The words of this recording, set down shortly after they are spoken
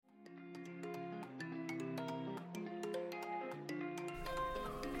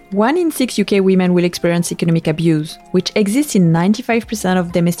1 in 6 UK women will experience economic abuse, which exists in 95%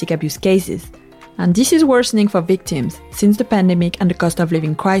 of domestic abuse cases. And this is worsening for victims since the pandemic and the cost of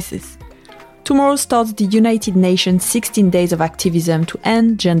living crisis. Tomorrow starts the United Nations 16 Days of Activism to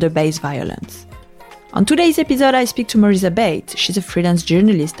end gender-based violence. On today's episode, I speak to Marisa Bate. She's a freelance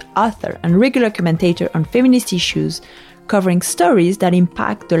journalist, author, and regular commentator on feminist issues, covering stories that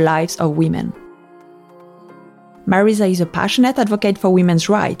impact the lives of women. Marisa is a passionate advocate for women's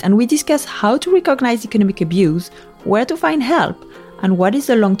rights, and we discuss how to recognize economic abuse, where to find help, and what is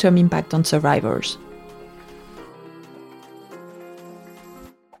the long-term impact on survivors.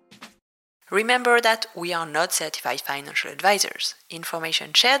 Remember that we are not certified financial advisors.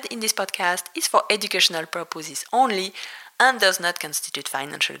 Information shared in this podcast is for educational purposes only and does not constitute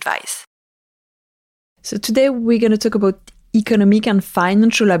financial advice. So today we're going to talk about economic and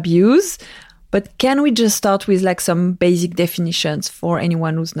financial abuse. But can we just start with some basic definitions for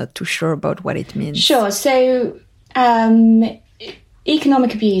anyone who's not too sure about what it means? Sure. So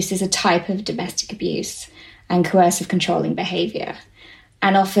economic abuse is a type of domestic abuse and coercive controlling behaviour.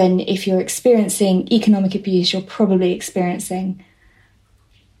 And often if you're experiencing economic abuse, you're probably experiencing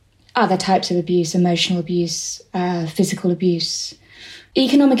other types of abuse, emotional abuse, physical abuse.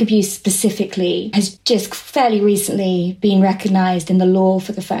 Economic abuse specifically has just fairly recently been recognised in the law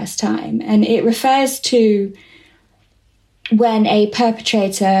for the first time. And it refers to when a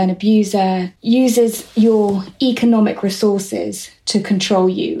perpetrator, an abuser, uses your economic resources to control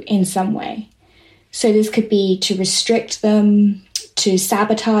you in some way. So this could be to restrict them, to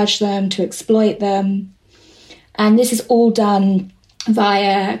sabotage them, to exploit them. And this is all done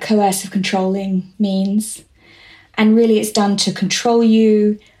via coercive controlling means. And really it's done to control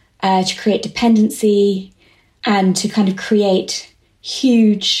you, to create dependency, and to kind of create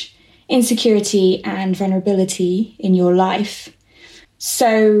huge insecurity and vulnerability in your life.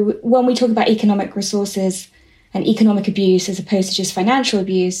 So when we talk about economic resources and economic abuse as opposed to just financial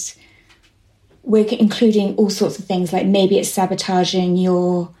abuse, we're including all sorts of things, like maybe it's sabotaging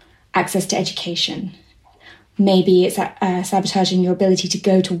your access to education. Maybe it's sabotaging your ability to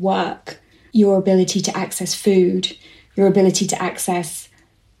go to work, your ability to access food, your ability to access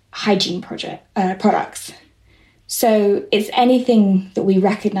hygiene products. So it's anything that we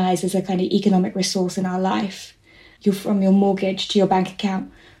recognise as a kind of economic resource in our life, from your mortgage to your bank account,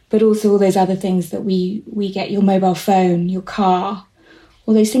 but also all those other things that we get, your mobile phone, your car,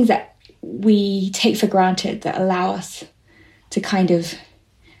 all those things that we take for granted that allow us to kind of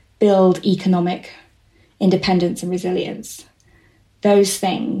build economic independence and resilience. Those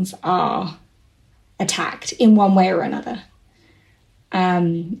things are attacked in one way or another.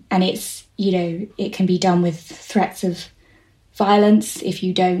 And it's, it can be done with threats of violence if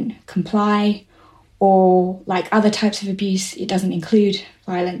you don't comply, or like other types of abuse, it doesn't include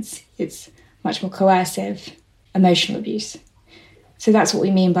violence. It's much more coercive, emotional abuse. So that's what we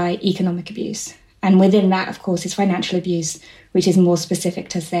mean by economic abuse. And within that, of course, is financial abuse, which is more specific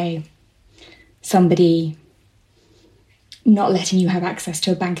to, say, somebody not letting you have access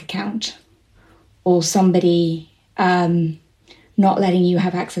to a bank account, or somebody not letting you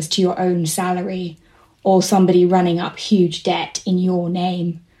have access to your own salary, or somebody running up huge debt in your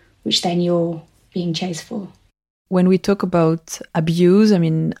name, which then you're being chased for. When we talk about abuse,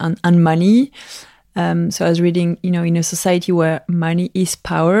 and money, so I was reading, in a society where money is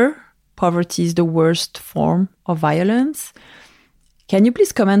power, poverty is the worst form of violence. Can you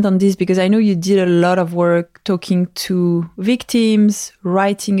please comment on this? Because I know you did a lot of work talking to victims,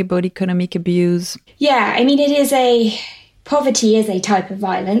 writing about economic abuse. Yeah, poverty is a type of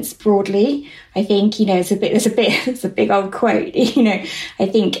violence broadly. I think, it's a big old quote, I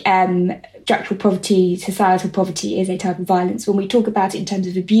think structural poverty, societal poverty is a type of violence. When we talk about it in terms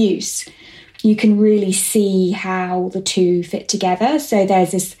of abuse, you can really see how the two fit together. So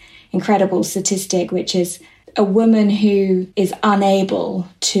there's this incredible statistic, which is a woman who is unable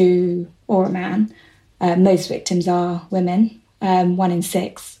to, or a man, most victims are women, 1 in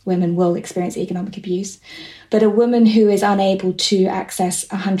 6 women will experience economic abuse, but a woman who is unable to access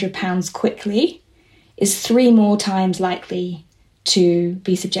 £100 quickly is 3 more times likely to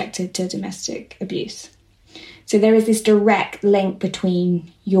be subjected to domestic abuse. So there is this direct link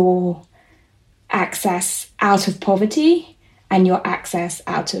between your access out of poverty and your access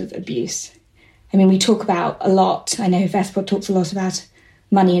out of abuse. We talk about a lot, I know Vespod talks a lot about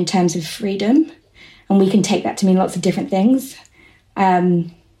money in terms of freedom, and we can take that to mean lots of different things.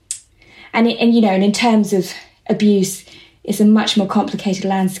 And in terms of abuse, it's a much more complicated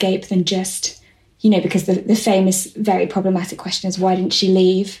landscape than just, because the famous, very problematic question is, why didn't she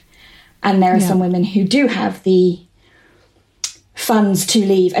leave? And there are some women who do have the funds to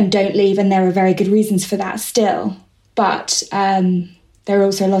leave and don't leave, and there are very good reasons for that still. But there are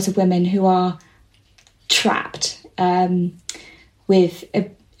also a lot of women who are trapped with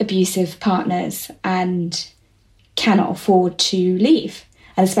abusive partners and cannot afford to leave,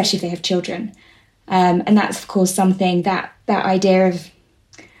 and especially if they have children. And that's, of course, something that idea of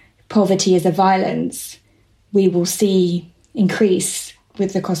poverty as a violence we will see increase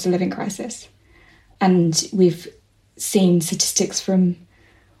with the cost of living crisis. And we've seen statistics from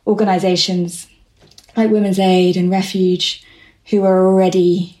organisations like Women's Aid and Refuge who are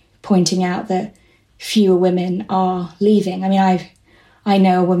already pointing out that fewer women are leaving. I mean, I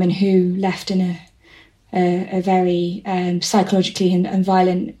know a woman who left in a very psychologically and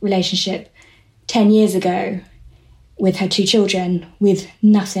violent relationship 10 years ago with her 2 children, with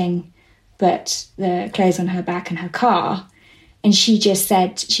nothing but the clothes on her back and her car. And she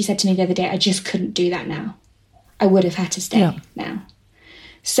said to me the other day, I just couldn't do that now. I would have had to stay now.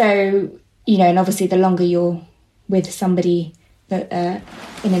 So, and obviously the longer you're with somebody that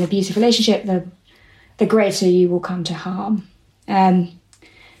in an abusive relationship, the greater you will come to harm.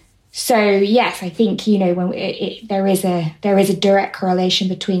 So yes, I think when there is a direct correlation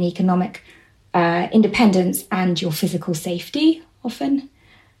between economic independence and your physical safety often,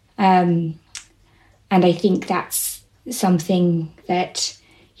 and I think that's something that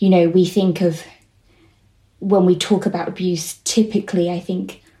we think of when we talk about abuse. Typically, I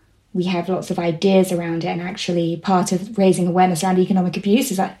think we have lots of ideas around it, and actually part of raising awareness around economic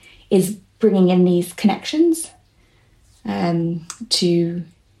abuse is bringing in these connections to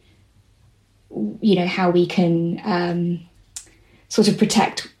how we can sort of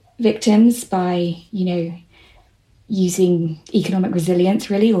protect victims by using economic resilience,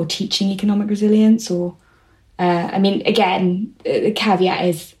 really, or teaching economic resilience. Or again, the caveat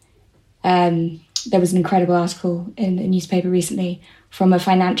is there was an incredible article in a newspaper recently from a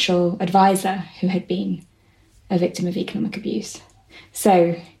financial advisor who had been a victim of economic abuse.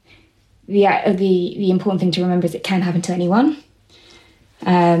 So the important thing to remember is it can happen to anyone.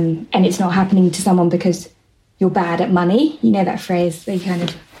 And it's not happening to someone because you're bad at money. That phrase, they kind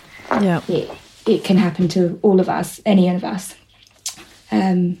of, it can happen to all of us, any of us.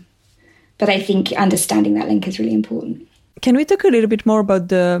 But I think understanding that link is really important. Can we talk a little bit more about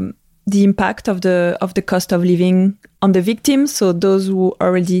the impact of the cost of living on the victims, so those who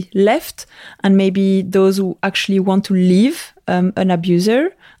already left and maybe those who actually want to leave an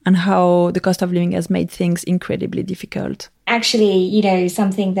abuser, and how the cost of living has made things incredibly difficult? Actually,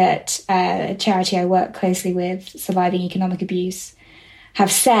 something that a charity I work closely with, Surviving Economic Abuse,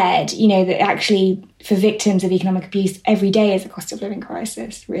 have said, that actually for victims of economic abuse, every day is a cost of living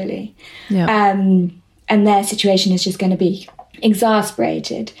crisis, really. Yeah. And their situation is just going to be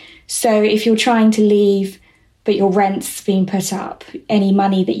exasperated. So if you're trying to leave, but your rent's been put up, any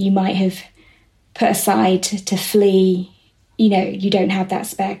money that you might have put aside to flee, you don't have that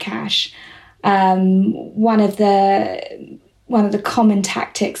spare cash. One of the common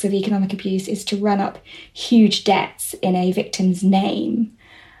tactics of economic abuse is to run up huge debts in a victim's name.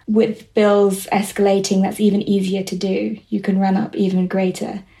 With bills escalating, that's even easier to do. You can run up even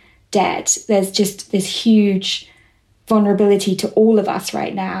greater debt. There's just this huge vulnerability to all of us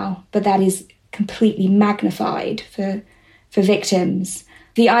right now, but that is completely magnified for victims.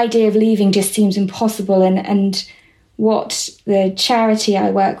 The idea of leaving just seems impossible, and what the charity I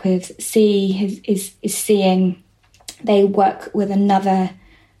work with is seeing. They work with another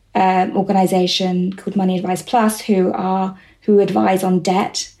organisation called Money Advice Plus, who advise on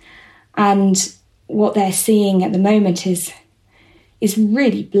debt, and what they're seeing at the moment is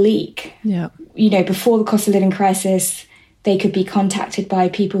really bleak. Yeah. Before the cost of living crisis, they could be contacted by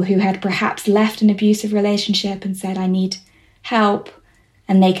people who had perhaps left an abusive relationship and said, I need help.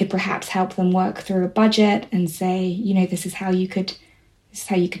 And they could perhaps help them work through a budget and say, this is how you could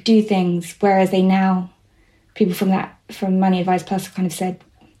do things. Whereas people from Money Advice Plus kind of said,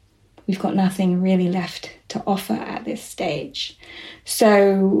 we've got nothing really left to offer at this stage.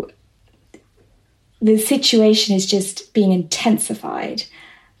 So the situation is just being intensified,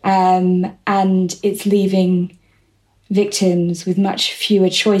 and it's leaving victims with much fewer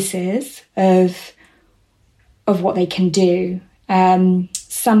choices of what they can do.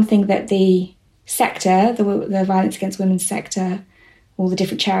 Something that the sector, the violence against women sector, all the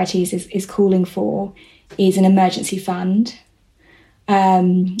different charities is calling for is an emergency fund,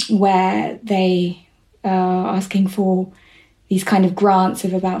 where they are asking for these kind of grants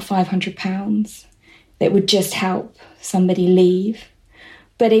of about £500 that would just help somebody leave.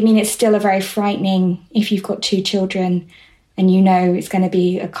 But it's still a very frightening, if you've got 2 children and it's going to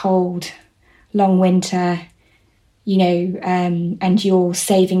be a cold, long winter, and your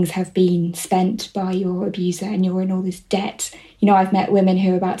savings have been spent by your abuser and you're in all this debt. I've met women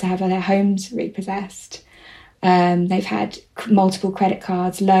who are about to have their homes repossessed. They've had multiple credit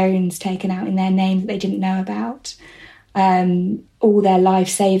cards, loans taken out in their name that they didn't know about. All their life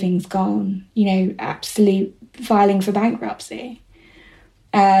savings gone, absolute filing for bankruptcy.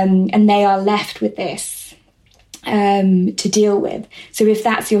 And they are left with this to deal with. So if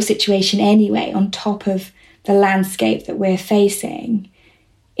that's your situation anyway, on top of the landscape that we're facing,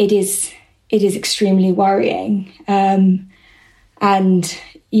 it is extremely worrying. And,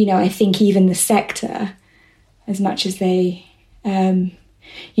 I think even the sector, as much as they,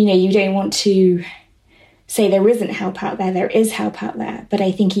 you don't want to say there isn't help out there is help out there. But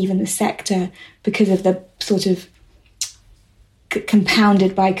I think even the sector, because of the sort of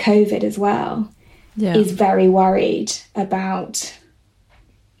compounded by COVID as well, is very worried about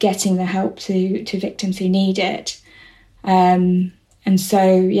getting the help to victims who need it. And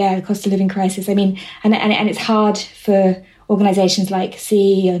so, the cost of living crisis, I mean, and it's hard for organisations like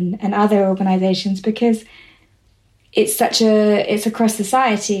C and other organisations because it's across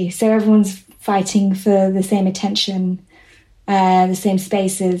society. So everyone's fighting for the same attention, the same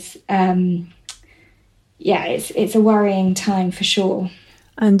spaces. It's a worrying time for sure.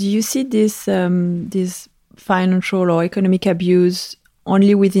 And do you see this financial or economic abuse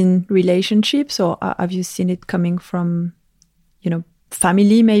only within relationships, or have you seen it coming from,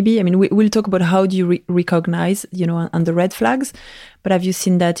 family maybe? I mean, we'll talk about how do you recognize, and the red flags, but have you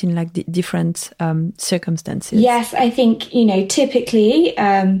seen that in different circumstances? Yes, I think, typically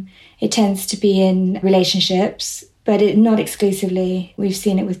it tends to be in relationships, but not exclusively. We've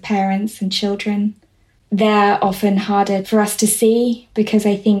seen it with parents and children. They're often harder for us to see because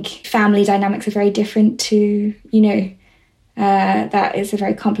I think family dynamics are very different to, that is a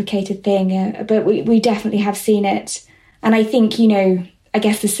very complicated thing. But we definitely have seen it. And I think, I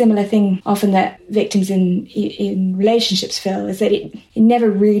guess the similar thing often that victims in relationships feel is that it never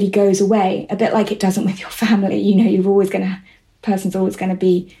really goes away, a bit like it doesn't with your family. Person's always going to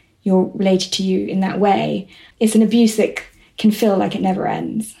be, you're related to you in that way. It's an abuse that can feel like it never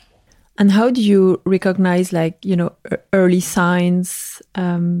ends. And how do you recognize, early signs,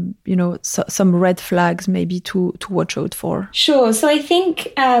 some red flags maybe to watch out for? Sure. So I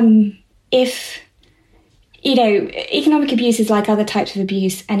think if, economic abuse is like other types of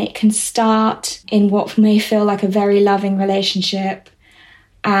abuse, and it can start in what may feel like a very loving relationship,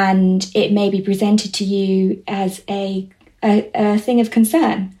 and it may be presented to you as a thing of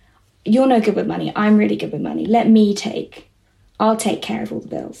concern. You're no good with money. I'm really good with money. I'll take care of all the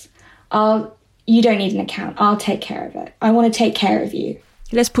bills. You don't need an account. I'll take care of it. I want to take care of you.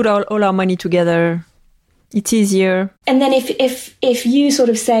 Let's put all our money together. It's easier. And then if you sort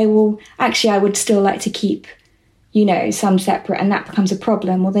of say, well, actually, I would still like to keep, some separate, and that becomes a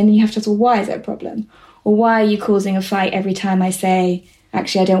problem, well, then you have to ask, well, why is it a problem? Or why are you causing a fight every time I say,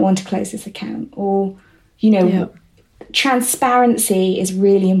 actually, I don't want to close this account? Or, transparency is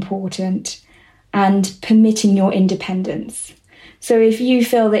really important, and permitting your independence. So if you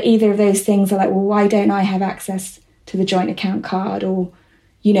feel that either of those things are like, well, why don't I have access to the joint account card? Or,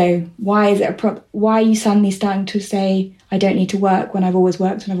 why is it a problem? Why are you suddenly starting to say, I don't need to work when I've always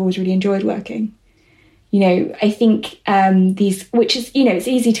worked and I've always really enjoyed working? I think which is, it's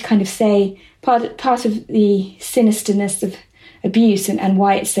easy to kind of say part of the sinisterness of abuse and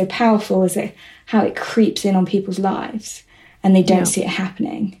why it's so powerful is how it creeps in on people's lives and they don't see it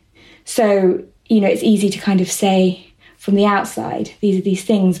happening. So, it's easy to kind of say from the outside, these are these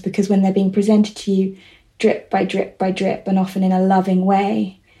things, because when they're being presented to you drip by drip by drip and often in a loving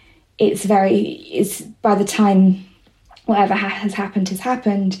way, it's by the time whatever has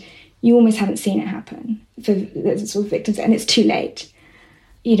happened, you almost haven't seen it happen for the sort of victims, and it's too late.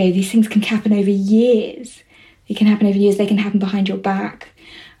 These things can happen over years. They can happen behind your back.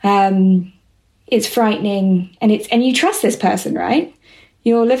 It's frightening, and you trust this person, right?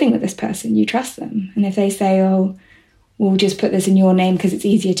 You're living with this person, you trust them. And if they say, oh, we'll just put this in your name because it's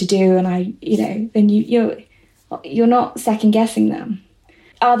easier to do, and then you're not second guessing them.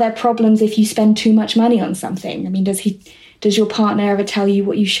 Are there problems if you spend too much money on something? I mean, does your partner ever tell you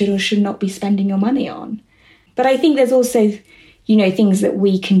what you should or should not be spending your money on? But I think there's also, things that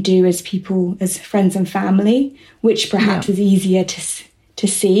we can do as people, as friends and family, which perhaps is easier to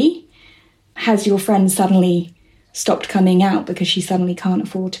see. Has your friend suddenly stopped coming out because she suddenly can't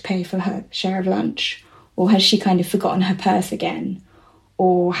afford to pay for her share of lunch? Or has she kind of forgotten her purse again?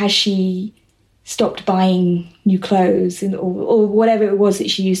 Or has she stopped buying new clothes or whatever it was that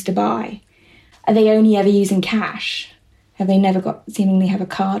she used to buy? Are they only ever using cash? Have they never seemingly have a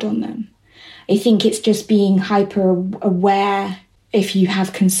card on them? I think it's just being hyper aware if you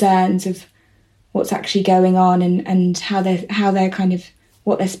have concerns of what's actually going on and how they're kind of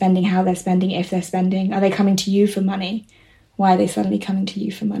what they're spending, how they're spending, if they're spending. Are they coming to you for money? Why are they suddenly coming to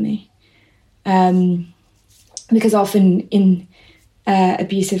you for money? Because often in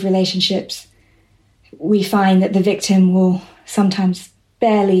abusive relationships, we find that the victim will sometimes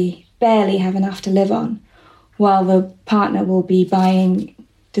barely have enough to live on, while the partner will be buying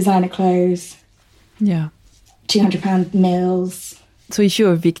designer clothes, £200 meals. So if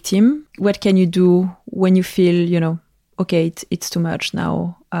you're a victim, what can you do when you feel, okay, it's too much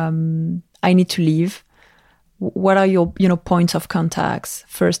now, I need to leave? What are your, points of contacts,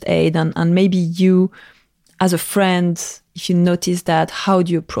 first aid, and maybe you, as a friend, if you notice that, how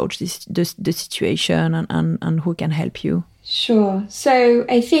do you approach the situation and who can help you? Sure. So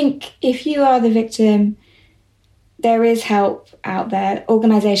I think if you are the victim, there is help out there.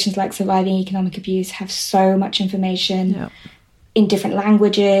 Organisations like Surviving Economic Abuse have so much information in different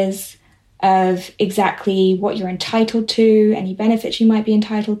languages of exactly what you're entitled to, any benefits you might be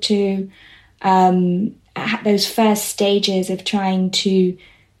entitled to, those first stages of trying to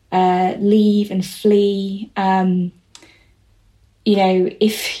leave and flee.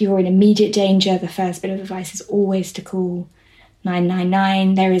 If you're in immediate danger, the first bit of advice is always to call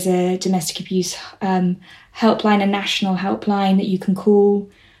 999. There is a domestic abuse helpline, a national helpline that you can call.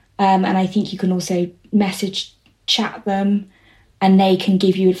 And I think you can also chat them, and they can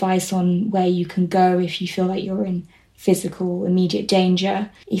give you advice on where you can go if you feel like you're in physical immediate danger.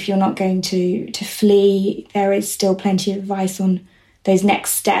 If you're not going to flee, there is still plenty of advice on those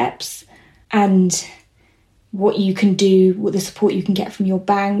next steps and what you can do, what the support you can get from your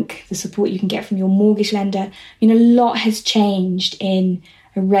bank, the support you can get from your mortgage lender. A lot has changed in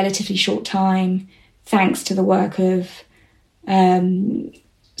a relatively short time, thanks to the work of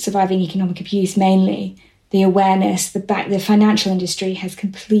Surviving Economic Abuse mainly. The awareness, the financial industry has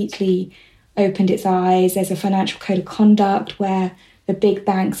completely opened its eyes. There's a financial code of conduct where the big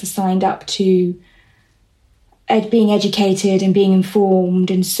banks are signed up to being educated and being informed.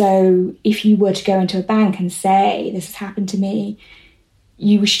 And so if you were to go into a bank and say, this has happened to me,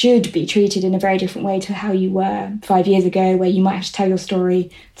 you should be treated in a very different way to how you were 5 years ago, where you might have to tell your story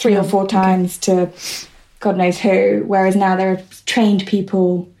 3 or 4 times to God knows who. Whereas now there are trained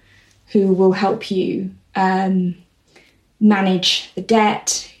people who will help you manage the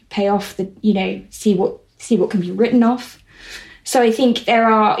debt, pay off see what can be written off. So I think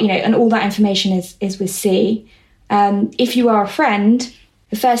there are, and all that information is with C. If you are a friend,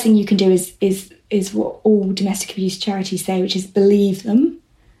 the first thing you can do is what all domestic abuse charities say, which is believe them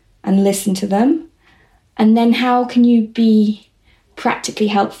and listen to them. And then how can you be practically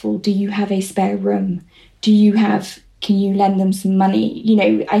helpful? Do you have a spare room? Can you lend them some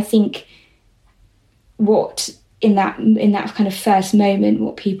money? I think what in that kind of first moment,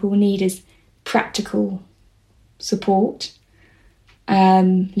 what people need is practical support.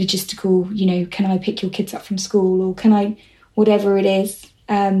 Logistical, can I pick your kids up from school, or can I, whatever it is.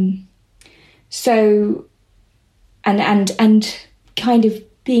 So, and kind of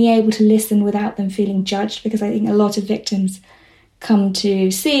being able to listen without them feeling judged, because I think a lot of victims come to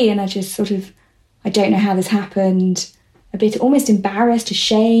see and are just sort of, I don't know how this happened, a bit almost embarrassed,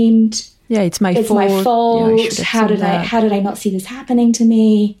 ashamed. Yeah, it's my fault. It's my fault. Yeah, how did I not see this happening to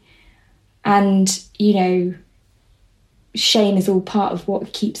me? And, shame is all part of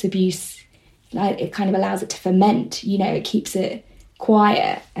what keeps abuse, it kind of allows it to ferment, it keeps it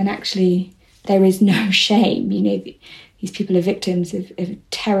quiet, and actually there is no shame. These people are victims of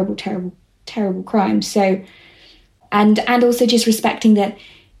terrible, terrible, terrible crimes. So, and also just respecting that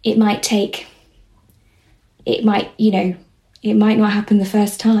it might not happen the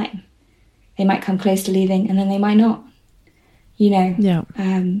first time. They might come close to leaving and then they might not,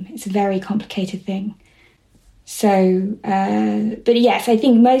 it's a very complicated thing. So, but yes, I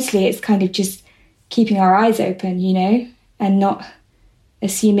think mostly it's kind of just keeping our eyes open, and not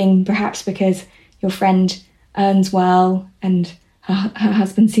assuming perhaps because your friend earns well and her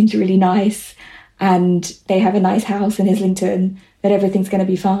husband seems really nice and they have a nice house in Islington that everything's going to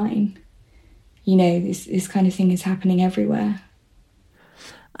be fine. This kind of thing is happening everywhere.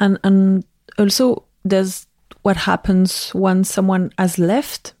 And also there's what happens once someone has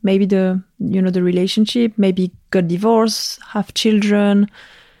left, maybe the relationship, maybe got divorced, have children.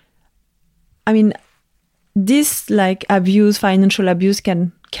 I mean, this abuse, financial abuse,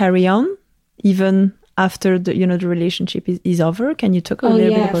 can carry on even after the relationship is over. Can you talk a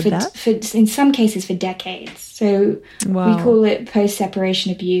little bit about that? In some cases for decades. So wow. We call it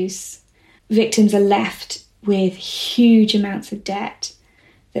post-separation abuse. Victims are left with huge amounts of debt.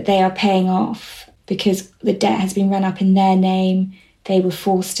 that they are paying off because the debt has been run up in their name. They were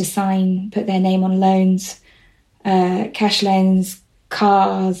forced to put their name on loans, cash loans,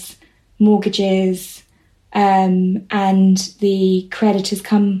 cars, mortgages, and the creditors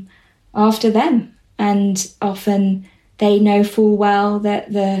come after them. And often they know full well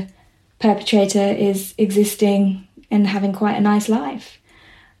that the perpetrator is existing and having quite a nice life.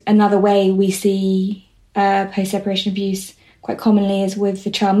 Another way we see post-separation abuse quite commonly is with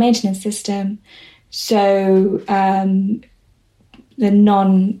the child maintenance system. So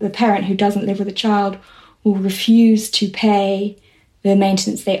the parent who doesn't live with a child will refuse to pay the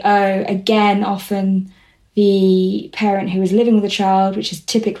maintenance they owe. Again, often the parent who is living with a child, which is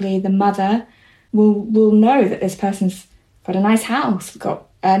typically the mother, will know that this person's got a nice house, got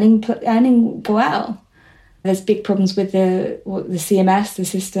earning well. There's big problems with the CMS, the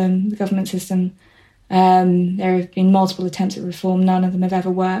system, the government system. There have been multiple attempts at reform. None of them have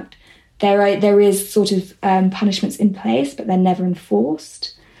ever worked. There is sort of punishments in place, but they're never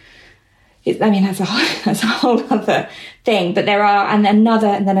enforced. That's a whole other thing. But there are, and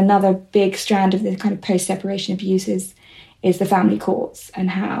then another big strand of the kind of post-separation abuses is the family courts and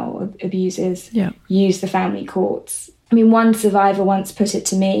how abusers use the family courts. I mean, one survivor once put it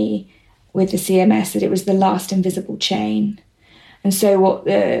to me with the CMS that it was the last invisible chain. And so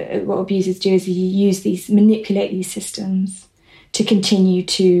what abusers do is manipulate these systems to continue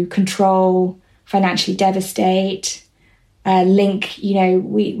to control, financially devastate, link.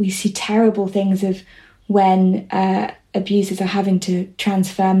 We see terrible things of when abusers are having to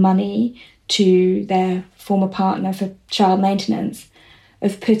transfer money to their former partner for child maintenance,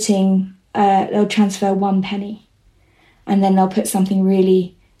 of they'll transfer 1 penny and then they'll put something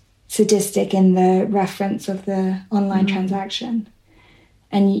really sadistic in the reference of the online transaction.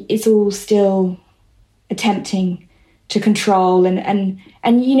 And it's all still attempting to control and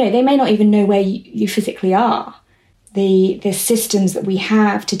they may not even know where you physically are. The systems that we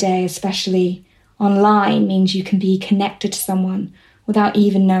have today, especially online, means you can be connected to someone without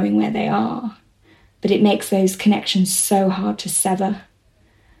even knowing where they are. But it makes those connections so hard to sever.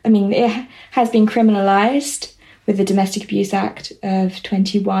 I mean, it has been criminalised with the Domestic Abuse Act of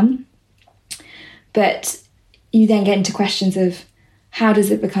 21. But you then get into questions of how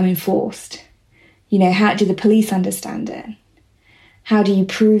does it become enforced? How do the police understand it? How do you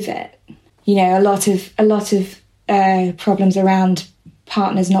prove it? A lot of problems around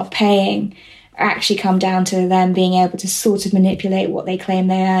partners not paying actually come down to them being able to sort of manipulate what they claim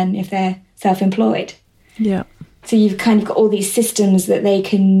they earn if they're self-employed. Yeah. So you've kind of got all these systems that they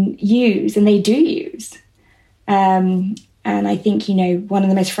can use, and they do use. And I think, one of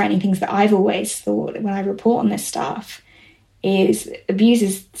the most frightening things that I've always thought when I report on this stuff is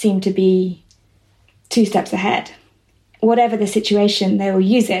abusers seem to be 2 steps ahead. Whatever the situation, they will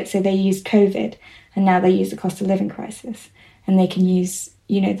use it. So they used COVID, and now they use the cost of living crisis. And they can use,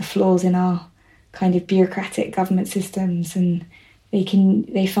 the flaws in our kind of bureaucratic government systems, and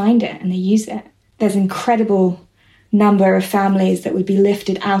they find it and they use it. There's an incredible number of families that would be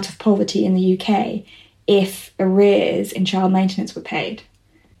lifted out of poverty in the UK if arrears in child maintenance were paid.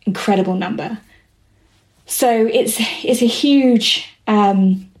 Incredible number. So it's a huge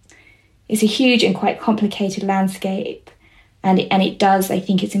and quite complicated landscape, and it does. I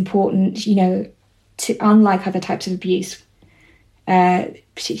think it's important, to, unlike other types of abuse,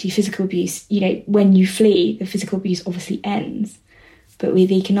 particularly physical abuse. When you flee, the physical abuse obviously ends, but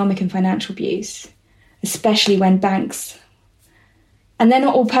with economic and financial abuse, especially when banks. And they're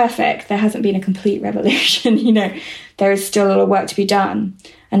not all perfect. There hasn't been a complete revolution. There is still a lot of work to be done.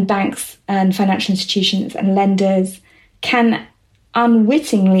 And banks and financial institutions and lenders can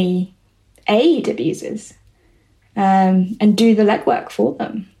unwittingly aid abusers and do the legwork for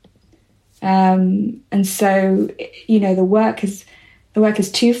them. And so, the work is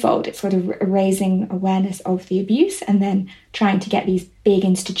twofold. It's sort of raising awareness of the abuse and then trying to get these big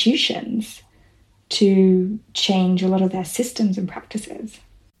institutions to change a lot of their systems and practices.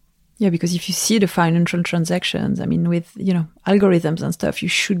 Yeah, because if you see the financial transactions, with, algorithms and stuff, you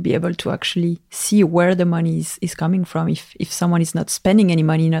should be able to actually see where the money is coming from. If someone is not spending any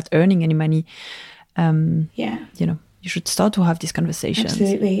money, not earning any money, you should start to have these conversations.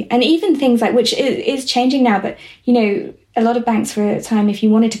 Absolutely. And even things like, which is changing now, but, a lot of banks for a time, if you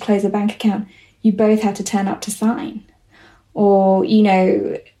wanted to close a bank account, you both had to turn up to sign. Or,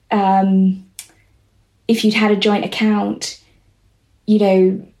 if you'd had a joint account,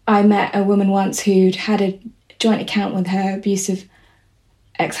 I met a woman once who'd had a joint account with her abusive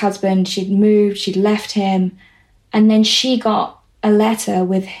ex-husband. She'd moved, she'd left him, and then she got a letter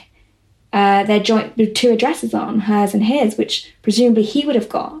with their joint with 2 addresses on, hers and his, which presumably he would have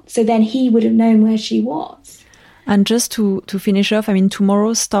got. So then he would have known where she was. And just to finish off, I mean,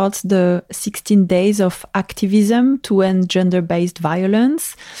 tomorrow starts the 16 days of activism to end gender-based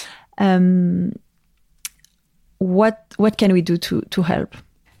violence. What can we do to help?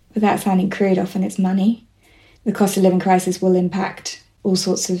 Without sounding crude, often it's money. The cost of living crisis will impact all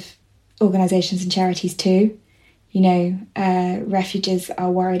sorts of organisations and charities too. You know, refugees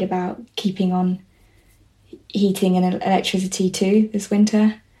are worried about keeping on heating and electricity too this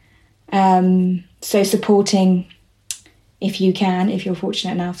winter. So supporting, if you're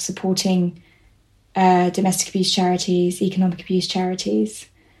fortunate enough, supporting domestic abuse charities, economic abuse charities,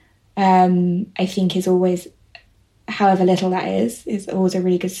 I think is always, however little that is always a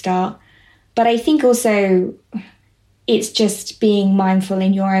really good start. But I think also it's just being mindful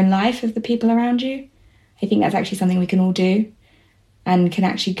in your own life of the people around you. I think that's actually something we can all do and can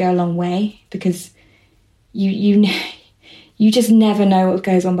actually go a long way, because you just never know what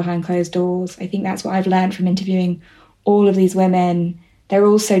goes on behind closed doors. I think that's what I've learned from interviewing all of these women. They're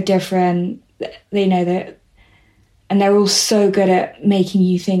all so different. They know that, and they're all so good at making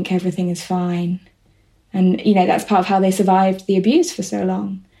you think everything is fine. And, you know, that's part of how they survived the abuse for so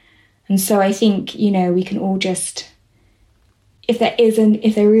long. And so I think, you know, we can all just, if there is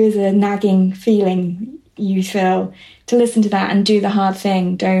a nagging feeling you feel, to listen to that and do the hard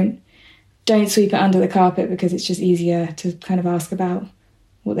thing. Don't sweep it under the carpet, because it's just easier to kind of ask about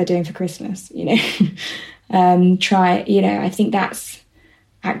what they're doing for Christmas, you know. I think that's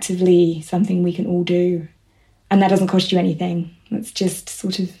actively something we can all do. And that doesn't cost you anything. It's just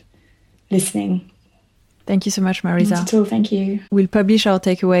sort of listening. Thank you so much, Marisa. Not at all, thank you. We'll publish our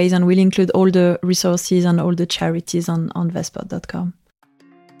takeaways and we'll include all the resources and all the charities on vestpod.com.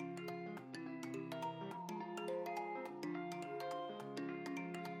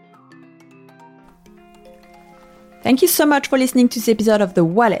 Thank you so much for listening to this episode of The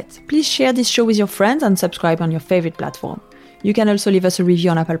Wallet. Please share this show with your friends and subscribe on your favorite platform. You can also leave us a review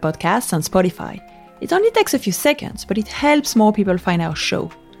on Apple Podcasts and Spotify. It only takes a few seconds, but it helps more people find our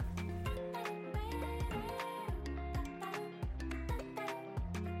show.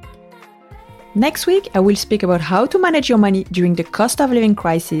 Next week, I will speak about how to manage your money during the cost of living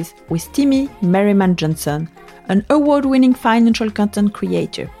crisis with Timmy Merriman-Johnson, an award-winning financial content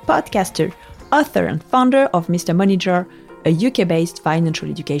creator, podcaster, author and founder of Mr. Money Jar, a UK-based financial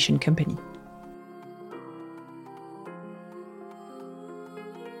education company.